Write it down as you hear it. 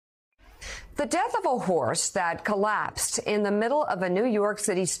The death of a horse that collapsed in the middle of a New York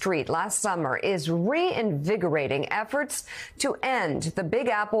City street last summer is reinvigorating efforts to end the Big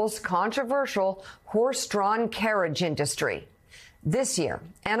Apple's controversial horse-drawn carriage industry. This year,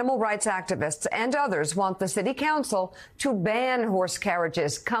 animal rights activists and others want the city council to ban horse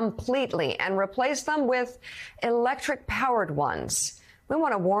carriages completely and replace them with electric-powered ones. We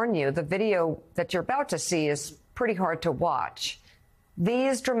want to warn you, the video that you're about to see is pretty hard to watch.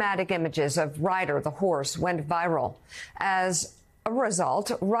 These dramatic images of Ryder, the horse, went viral. As a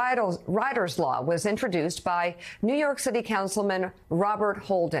result, Ryder's Law was introduced by New York City Councilman Robert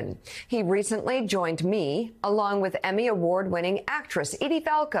Holden. He recently joined me, along with Emmy Award-winning actress Edie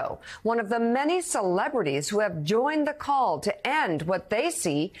Falco, one of the many celebrities who have joined the call to end what they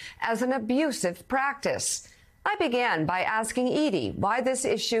see as an abusive practice. I began by asking Edie why this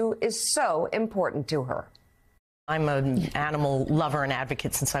issue is so important to her. I'm an animal lover and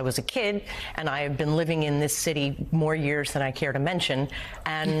advocate since I was a kid, and I have been living in this city more years than I care to mention.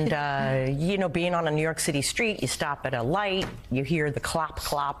 And, you know, being on a New York City street, you stop at a light, you hear the clop,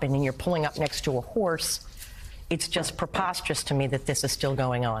 clop, and then you're pulling up next to a horse. It's just preposterous to me that this is still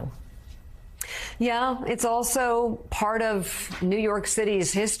going on. Yeah, it's also part of New York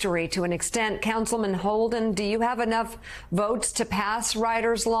City's history to an extent. Councilman Holden, do you have enough votes to pass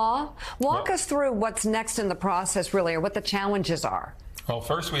Ryder's Law? Walk us through what's next in the process, really, or what the challenges are. Well,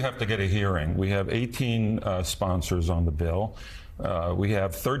 first we have to get a hearing. We have 18 sponsors on the bill. We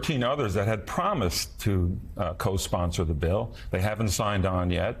have 13 others that had promised to co-sponsor the bill. They haven't signed on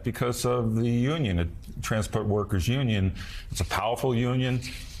yet because of the union, the Transport Workers Union. It's a powerful union.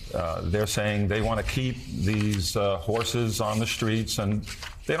 They're saying they want to keep these horses on the streets, and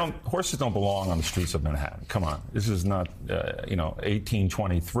horses don't belong on the streets of Manhattan. Come on, this is not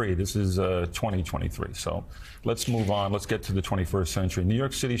 1823. This is 2023. So let's move on. Let's get to the 21st century. New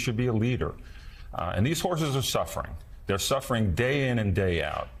York City should be a leader, and these horses are suffering. They're suffering day in and day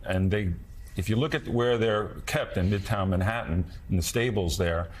out, and if you look at where they're kept in Midtown Manhattan, in the stables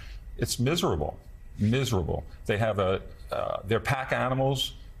there, it's miserable, miserable. They have they're pack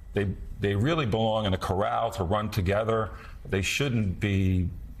animals. They really belong in a corral to run together. They shouldn't be,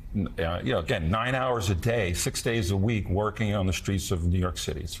 again, 9 hours a day, 6 days a week working on the streets of New York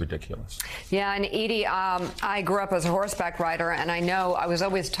City. It's ridiculous. Yeah, and Edie, I grew up as a horseback rider, and I know I was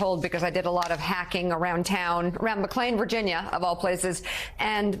always told, because I did a lot of hacking around town, around McLean, Virginia, of all places,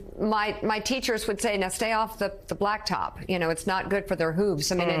 and my teachers would say, now stay off the blacktop. You know, it's not good for their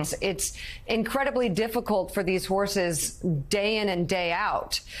hooves. I mean, it's incredibly difficult for these horses day in and day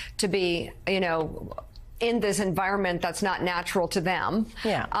out to be, in this environment that's not natural to them.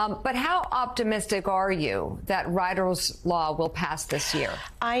 Yeah. But how optimistic are you that Ryder's Law will pass this year?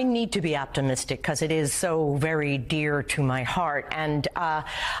 I need to be optimistic because it is so very dear to my heart. And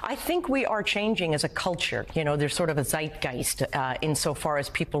I think we are changing as a culture. You know, there's sort of a zeitgeist insofar as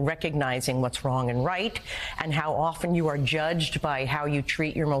people recognizing what's wrong and right, and how often you are judged by how you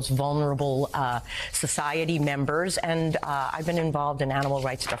treat your most vulnerable society members. And I've been involved in animal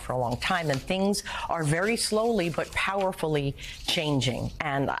rights stuff for a long time, and things are very slowly but powerfully changing.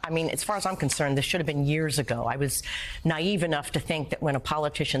 And I mean, as far as I'm concerned, this should have been years ago. I was naive enough to think that when a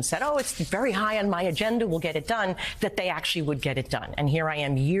politician said, oh, it's very high on my agenda, we'll get it done, that they actually would get it done. And here I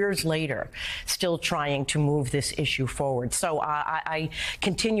am years later, still trying to move this issue forward. So I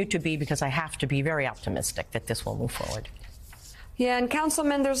continue to be, because I have to be, very optimistic that this will move forward. Yeah, and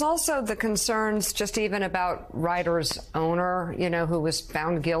Councilman, there's also the concerns just even about Ryder's owner, who was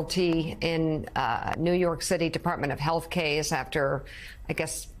found guilty in New York City Department of Health case after, I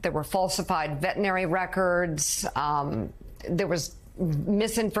guess, there were falsified veterinary records. There was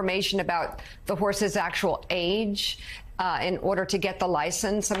misinformation about the horse's actual age in order to get the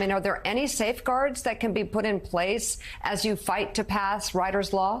license. I mean, are there any safeguards that can be put in place as you fight to pass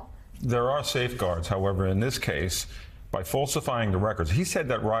Ryder's Law? There are safeguards. However, in this case, by falsifying the records, he said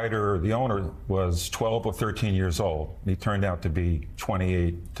that Ryder, the owner, was 12 or 13 years old. He turned out to be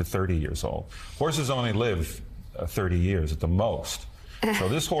 28 to 30 years old. Horses only live 30 years at the most. So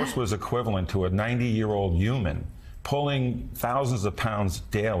this horse was equivalent to a 90-year-old human, pulling thousands of pounds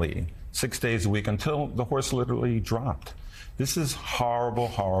daily, 6 days a week, until the horse literally dropped. This is horrible,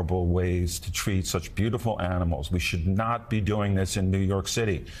 horrible ways to treat such beautiful animals. We should not be doing this in New York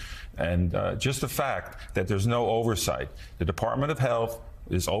City. And just the fact that there's no oversight. The Department of Health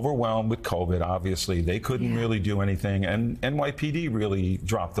is overwhelmed with COVID, obviously. They couldn't really do anything, and NYPD really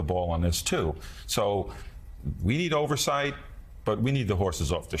dropped the ball on this too. So we need oversight, but we need the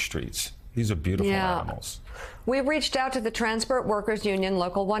horses off the streets. These are beautiful animals. We reached out to the Transport Workers Union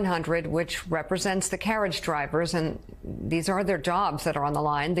Local 100, which represents the carriage drivers, and these are their jobs that are on the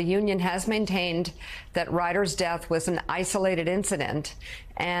line. The union has maintained that Ryder's death was an isolated incident,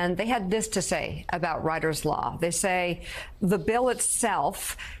 and they had this to say about Ryder's Law. They say the bill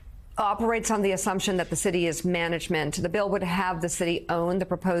itself operates on the assumption that the city is management. The bill would have the city own the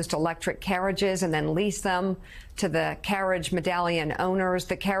proposed electric carriages and then lease them to the carriage medallion owners.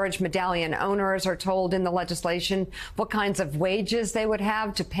 The carriage medallion owners are told in the legislation what kinds of wages they would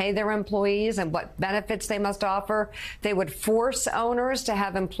have to pay their employees and what benefits they must offer. They would force owners to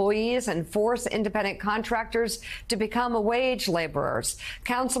have employees and force independent contractors to become wage laborers.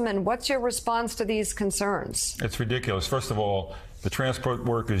 Councilman, what's your response to these concerns? It's ridiculous. First of all, the Transport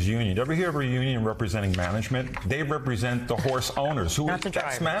Workers Union. Ever hear of a union representing management? They represent the horse owners.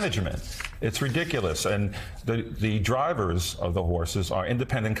 That's management. It's ridiculous. And the drivers of the horses are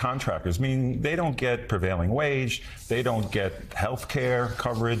independent contractors, meaning they don't get prevailing wage, they don't get health care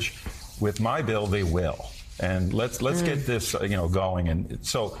coverage. With my bill, they will. And let's get this going. And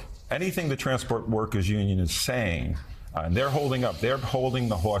so anything the Transport Workers Union is saying, and they're holding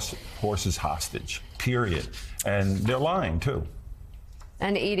the horses hostage, period. And they're lying, too.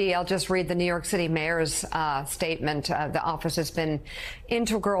 And Edie, I'll just read the New York City mayor's statement. The office has been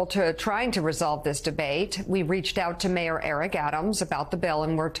integral to trying to resolve this debate. We reached out to Mayor Eric Adams about the bill,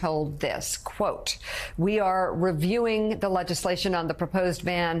 and we're told this, quote, "We are reviewing the legislation on the proposed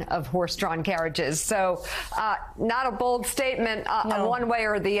ban of horse-drawn carriages." So not a bold statement one way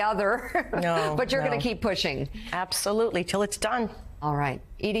or the other, but you're going to keep pushing. Absolutely, till it's done. All right.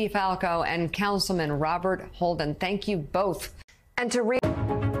 Edie Falco and Councilman Robert Holden, thank you both. And to